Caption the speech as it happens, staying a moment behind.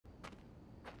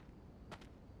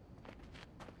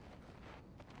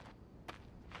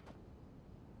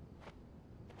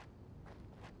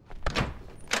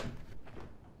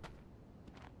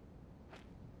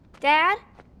Dad?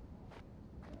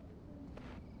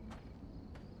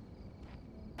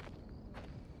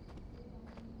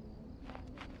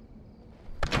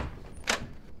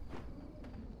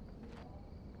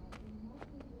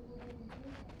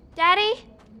 Daddy?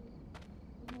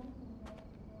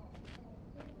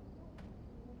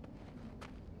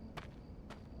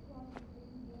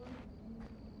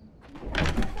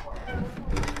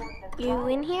 You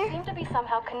in here? Seem to be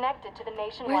somehow connected to the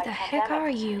nationwide Where the heck pandemic. are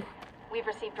you? We've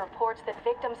received reports that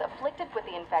victims afflicted with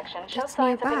the infection show It's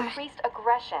signs nearby. of increased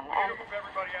aggression and Move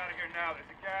everybody out of here now. There's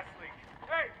a gas leak.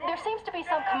 Hey, there seems to be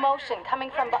some commotion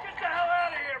coming from get the hell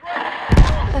out of here,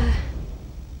 right?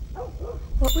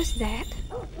 What was that?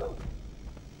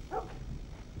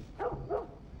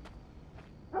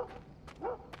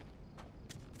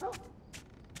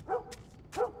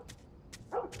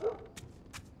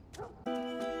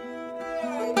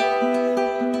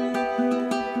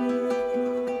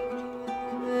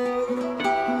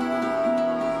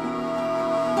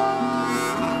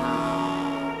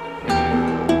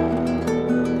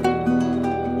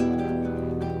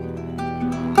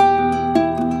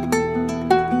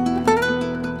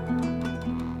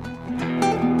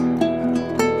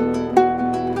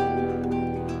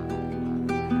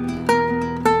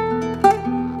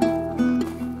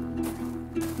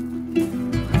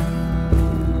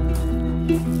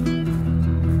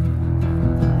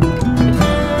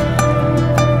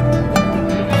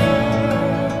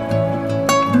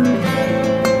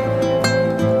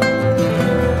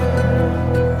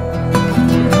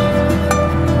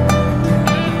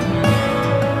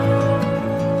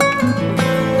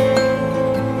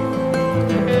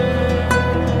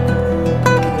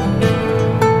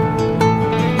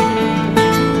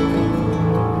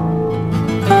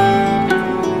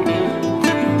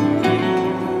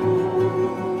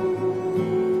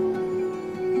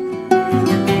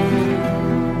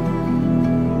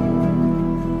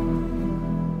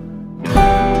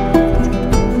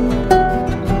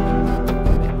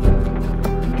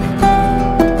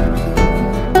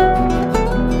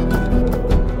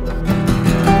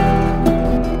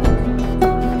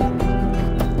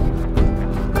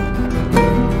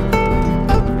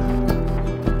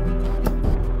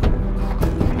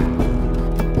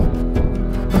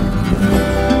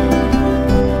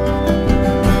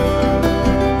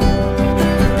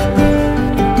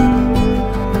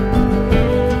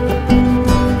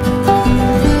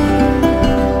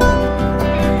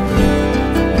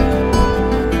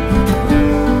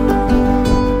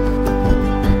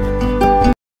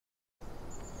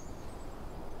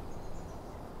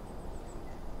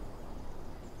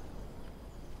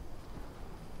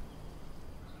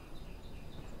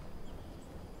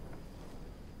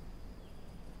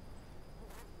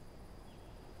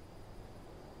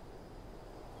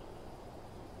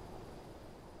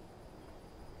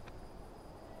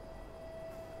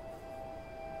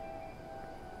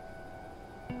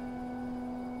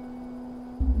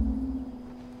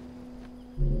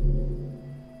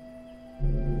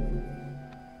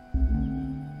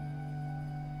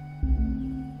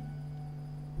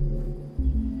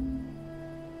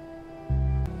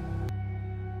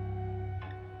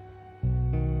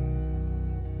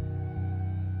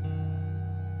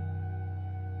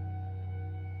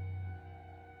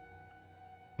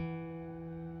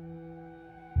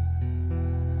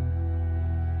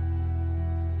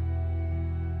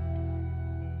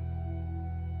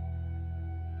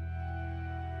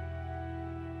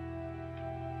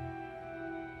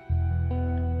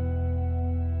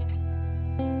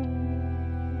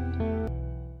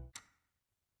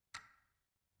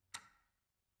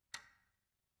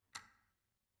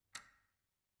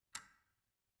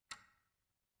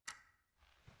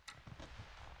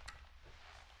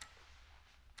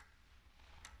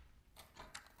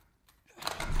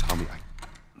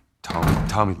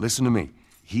 Tommy, listen to me.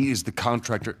 He is the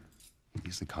contractor.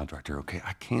 He's the contractor, okay?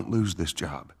 I can't lose this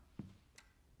job.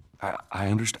 I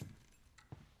understand.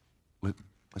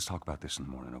 Let's talk about this in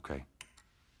the morning, okay?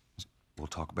 We'll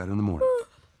talk about it in the morning.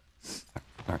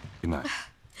 All right, good night.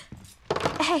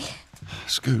 Hey.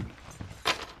 Scoot.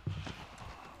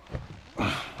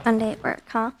 Monday at work,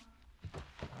 huh?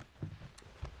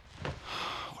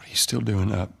 What are you still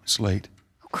doing up? It's late.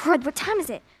 Oh, crud, what time is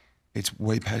it? It's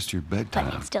way past your bedtime.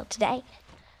 But it's still today.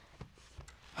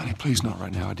 Honey, please not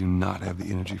right now. I do not have the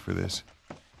energy for this.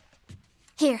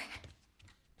 Here.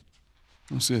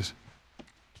 What's this?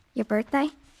 Your birthday?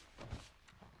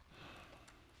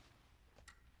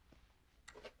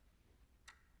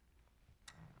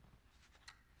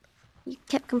 You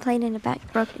kept complaining about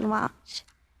your broken watch.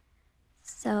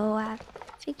 So I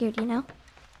figured, you know.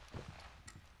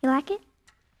 You like it?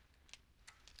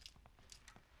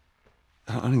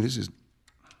 Honey, this is...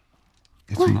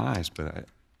 It's What? nice, but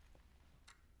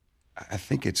I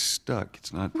think it's stuck.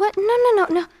 It's not... What?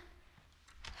 No.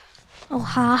 Oh,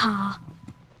 ha ha.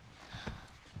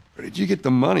 Where did you get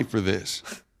the money for this?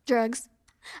 Drugs.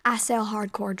 I sell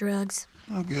hardcore drugs.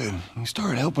 Oh, good. You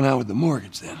started helping out with the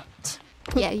mortgage then.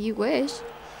 Yeah, you wish.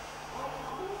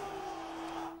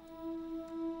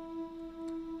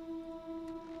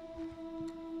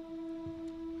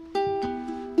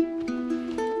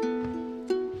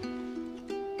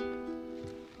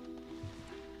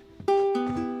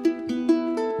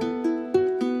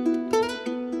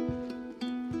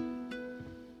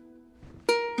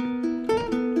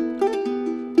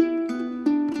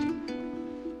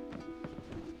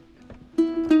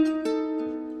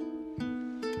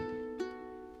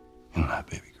 Good night,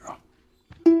 baby girl.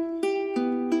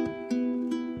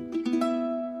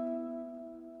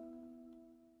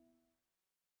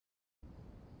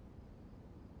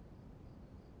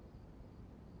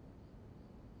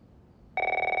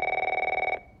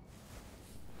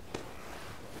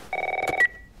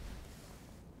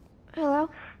 Hello?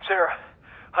 Sarah,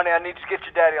 honey, I need to get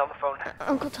your daddy on the phone.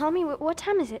 Uncle Tommy, what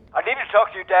time is it? I need to talk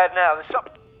to your dad now. There's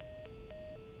something...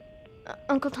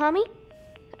 Uncle Tommy?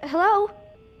 Hello?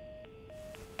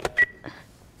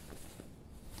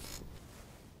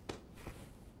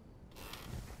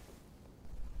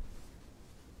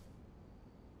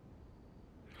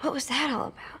 What was that all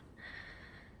about?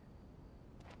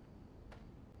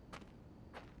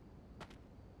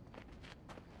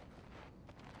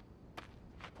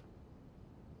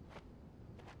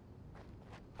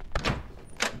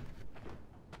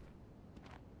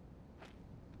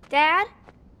 Dad?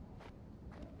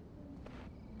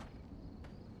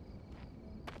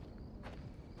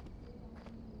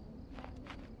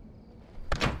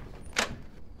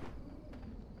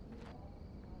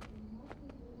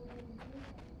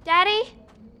 Daddy?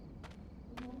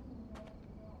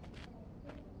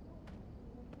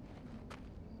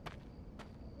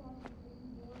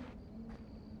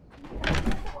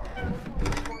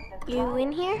 You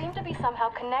in here? Seem to be somehow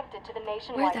connected to the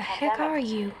nationwide Where the heck pandemic. are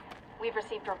you? We've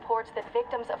received reports that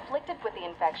victims afflicted with the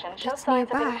infection show Just signs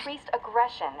nearby. of increased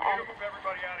aggression, and Move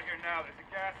everybody out of here now. There's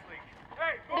a gas leak.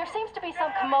 Hey, move! there seems to be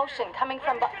some commotion coming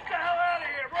from Get the hell out of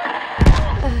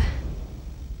here! Run!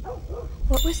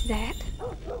 What was that?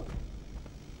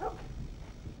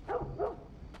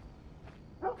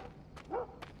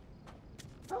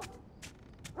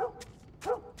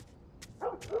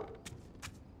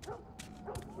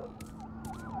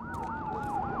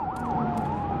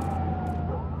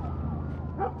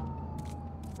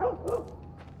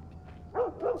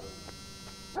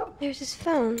 There's his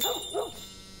phone.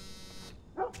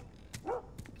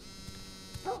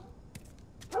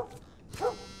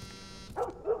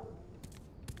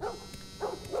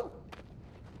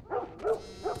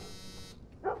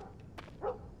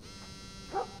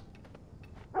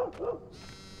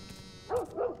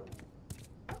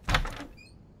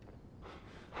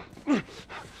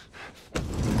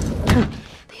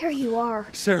 There you are.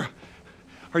 Sarah,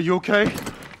 are you okay?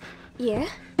 Yeah?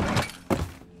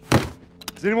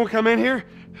 Does anyone come in here?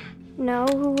 No,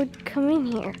 who would come in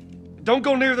here? Don't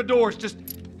go near the doors. Just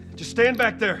stand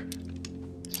back there.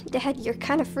 Dad, you're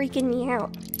kind of freaking me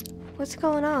out. What's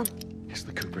going on? It's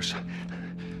the Coopers.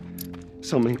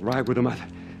 Something ain't right with them. I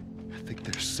think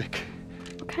they're sick.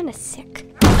 What kind of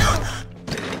sick?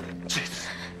 Jesus.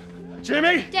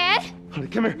 Jimmy! Dad? Honey,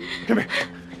 come here. Come here.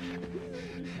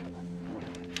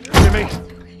 Jimmy!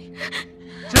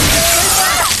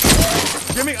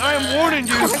 Jimmy, I am warning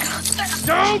you!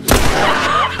 Don't!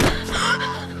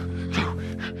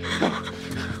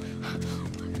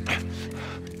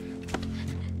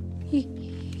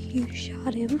 You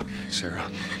shot him.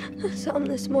 Sarah, I saw him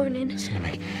this morning. listen to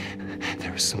me.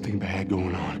 There is something bad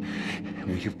going on, and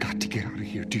we have got to get out of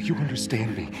here. Do you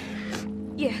understand me?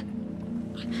 Yeah.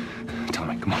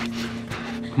 Tommy, come on.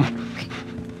 Come on.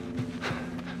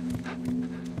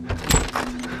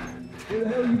 Where the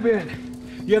hell you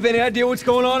been? You have any idea what's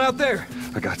going on out there?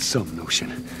 I got some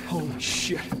notion. Holy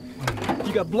shit.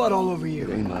 You got blood all over you.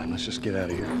 It ain't mine. Let's just get out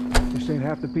of here. You're saying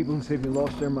half the people in Sydney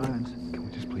lost their minds. Can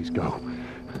we just please go?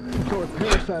 Some sort of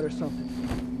parasite or something.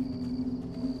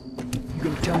 You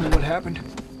gonna tell me what happened?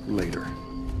 Later.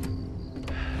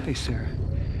 Hey, Sarah.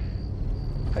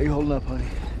 How you holding up, honey?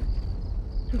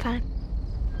 I'm fine.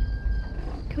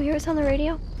 Can we hear us on the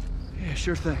radio? Yeah,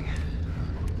 sure thing.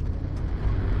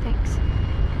 Thanks.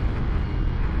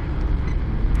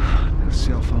 No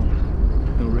cell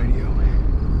phone. No radio.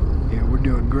 Yeah, we're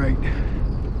doing great.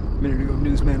 A minute ago,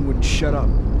 newsman wouldn't shut up.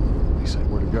 He said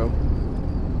where to go?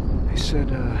 They said,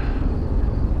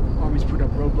 Army's put up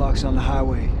roadblocks on the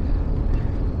highway.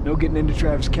 No getting into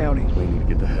Travis County. We need to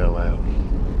get the hell out.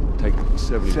 Take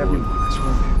 71. 71, that's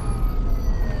one.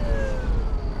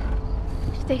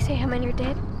 Did they say how many are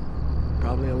dead?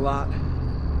 Probably a lot.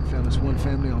 Found this one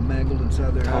family all mangled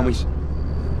inside their house.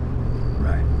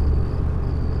 Right.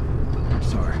 I'm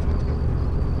sorry.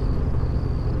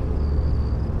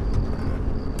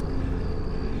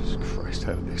 Jesus Christ,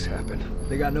 how did this happen?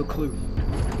 They got no clue.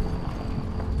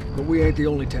 But we ain't the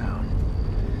only town.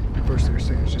 At first they were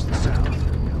saying it's just the south. Now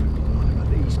they're going on about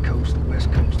the east coast, the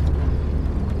west coast.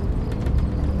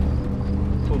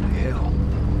 Holy hell.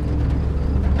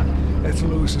 That's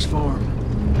Lewis's farm.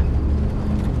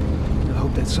 I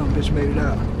hope that son-of-a-bitch made it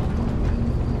out.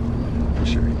 I'm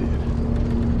sure he did.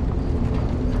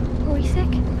 Were we sick?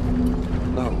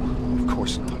 No, of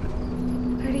course not.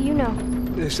 How do you know?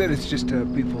 They said it's just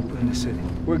people in the city.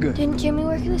 We're good. Didn't Jimmy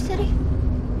work in the city?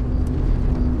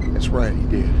 That's right, he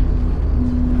did.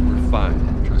 We're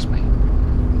fine, trust me.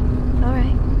 All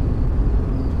right.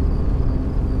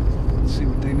 Let's see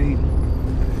what they need.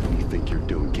 What do you think you're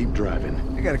doing? Keep driving.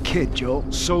 I got a kid, Joel.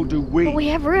 So do we. But we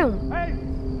have room. Hey!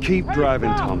 Keep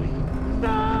driving, stop! Tommy.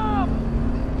 Stop!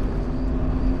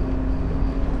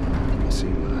 I see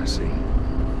what I see.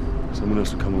 Someone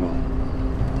else will come along.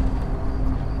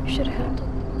 You should have helped him.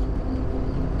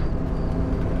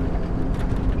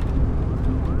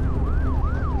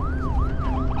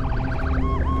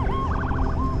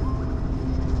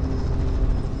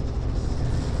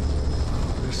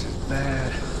 This is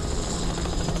bad.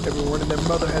 Everyone and their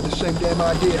mother had the same damn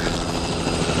idea.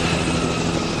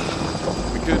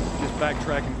 We good. Just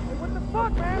backtracking. Hey, what the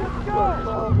fuck, man? Let's go!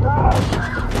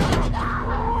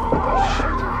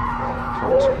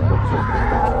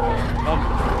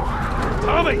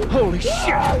 Tommy! Holy shit!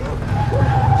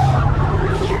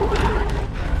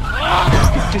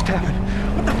 What just happened?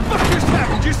 What the fuck just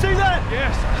happened? Did you see that?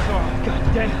 Yes, I saw him. God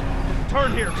damn. Turn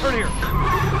here, turn here.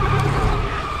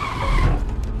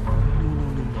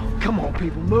 Come on,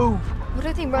 people, move. What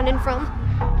are they running from?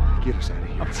 Get us out of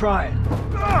here. I'm trying.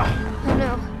 Oh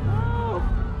no.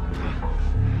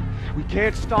 We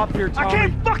can't stop here, Tommy. I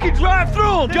can't fucking drive through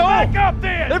them, Then Joel! back up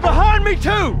then! They're behind me,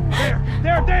 too!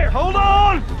 There! Hold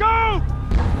on! Go!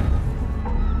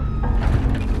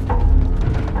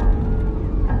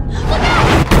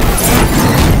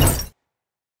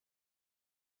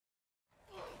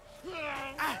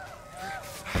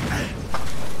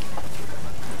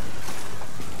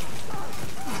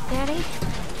 Daddy?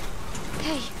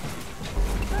 Hey.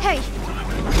 Hey!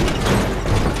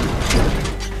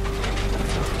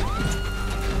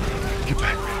 Get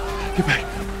back, man. Get back.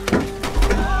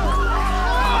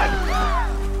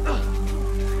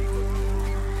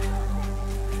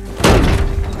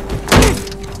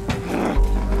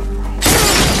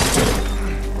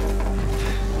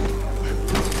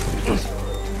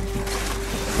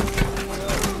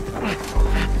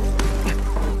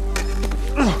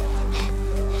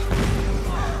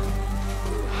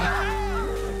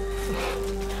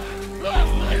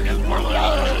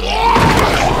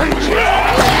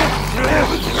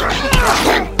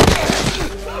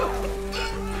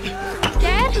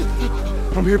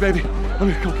 I'm here, baby. I'm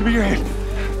here. Come, give me your hand.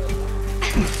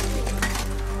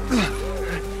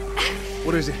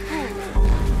 What is it?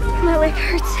 My leg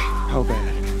hurts. How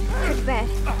bad? Pretty bad.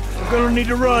 We're gonna need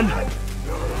to run.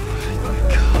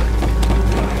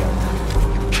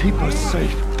 Keep us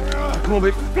safe. Come on,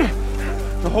 baby.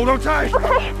 Now hold on tight.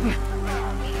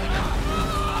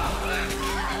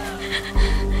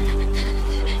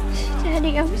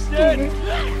 Daddy, I'm scared.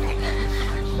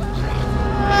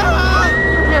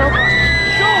 No.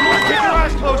 Keep your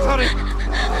eyes closed, honey.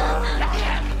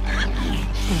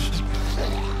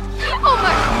 Oh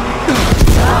my!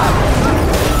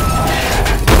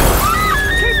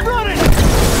 Keep running!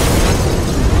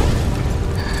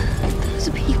 Those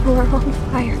people are on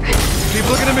fire. Keep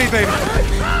looking at me, baby.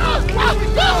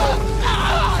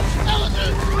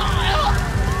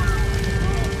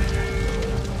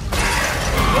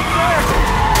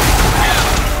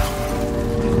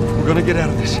 We're gonna get out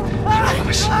of this. I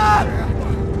promise.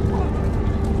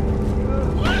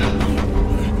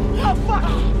 Oh, fuck!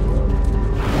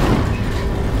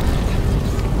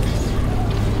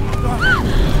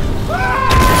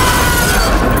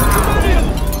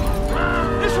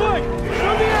 This way!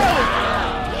 Through the alley!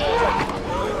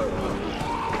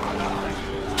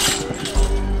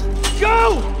 Go!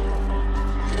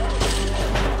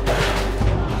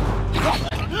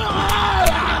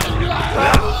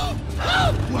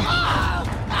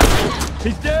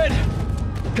 He's dead!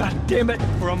 God damn it!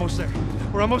 We're almost there.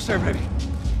 We're almost there, baby.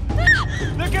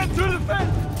 They're getting through the fence!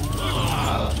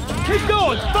 Keep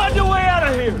going! Find your way out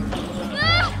of here!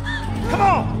 Come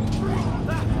on!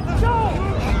 Joel!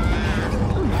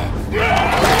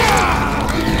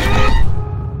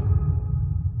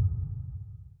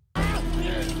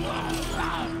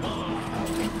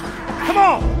 Come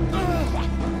on!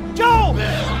 Joel!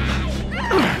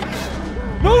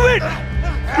 Move it!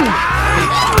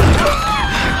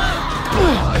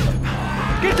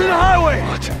 Get to the highway!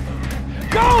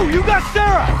 Go! You got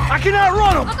Sarah! I cannot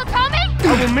run him! Uncle Tommy? I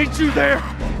will meet you there!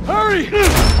 Hurry!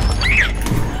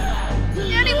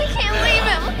 Daddy, we can't leave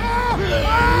him!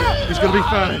 He's gonna be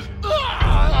fine.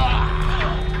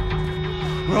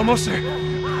 We're almost there.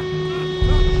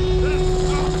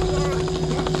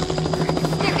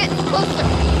 They're getting closer.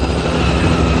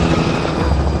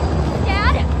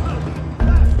 Dad?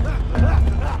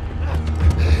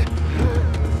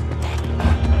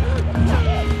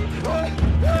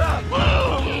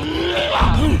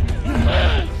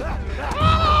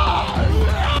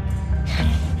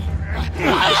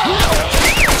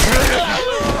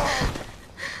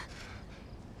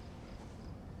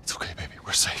 It's okay, baby.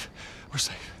 We're safe. We're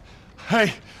safe.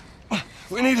 Hey,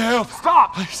 we need help.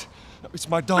 Stop! Please. It's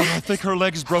my daughter. I think her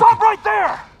leg is broken. Stop right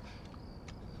there!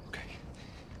 Okay.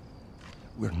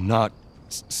 We're not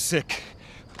sick.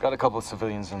 Got a couple of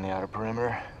civilians on the outer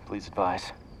perimeter. Please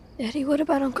advise. Daddy, what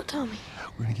about Uncle Tommy?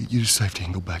 We're gonna get you to safety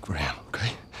and go back for him,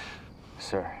 okay?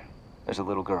 Sir, there's a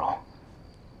little girl.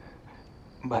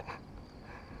 But...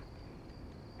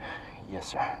 Yes,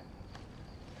 sir.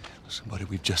 Listen, buddy,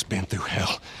 we've just been through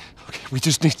hell. Okay, we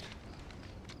just need...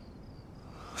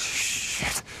 Oh,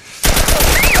 shit.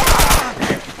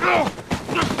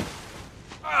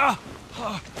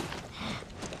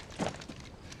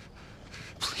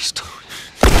 Please don't.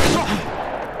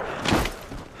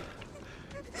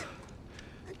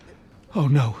 Oh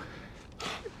no.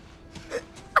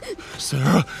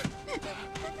 Sarah.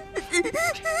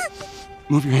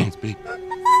 Move your hands, baby.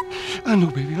 I know,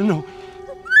 baby, I know.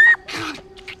 God.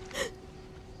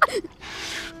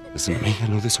 Listen to me. I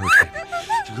know this hurts, baby.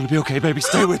 You're gonna be okay, baby.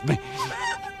 Stay with me. All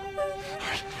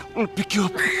right, I'm gonna pick you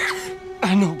up.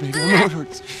 I know, baby. I know it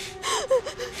hurts.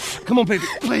 Come on, baby.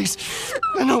 Please.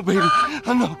 I know, baby.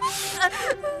 I know.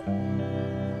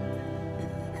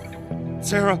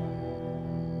 Sarah.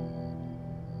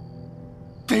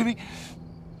 Baby.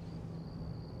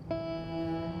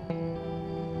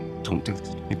 Don't do this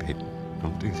to me, baby.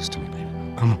 Don't do this to me, baby.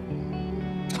 Come on.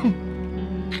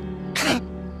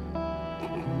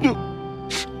 No.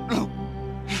 No.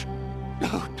 No,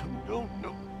 no,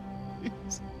 no.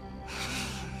 Please.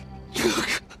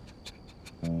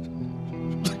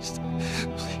 Please.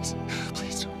 Please.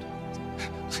 Please don't.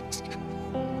 Please.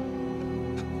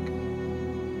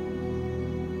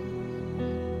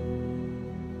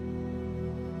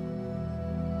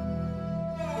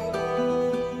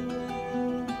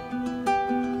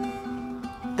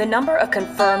 The number of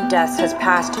confirmed deaths has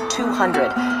passed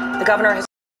 200. The governor has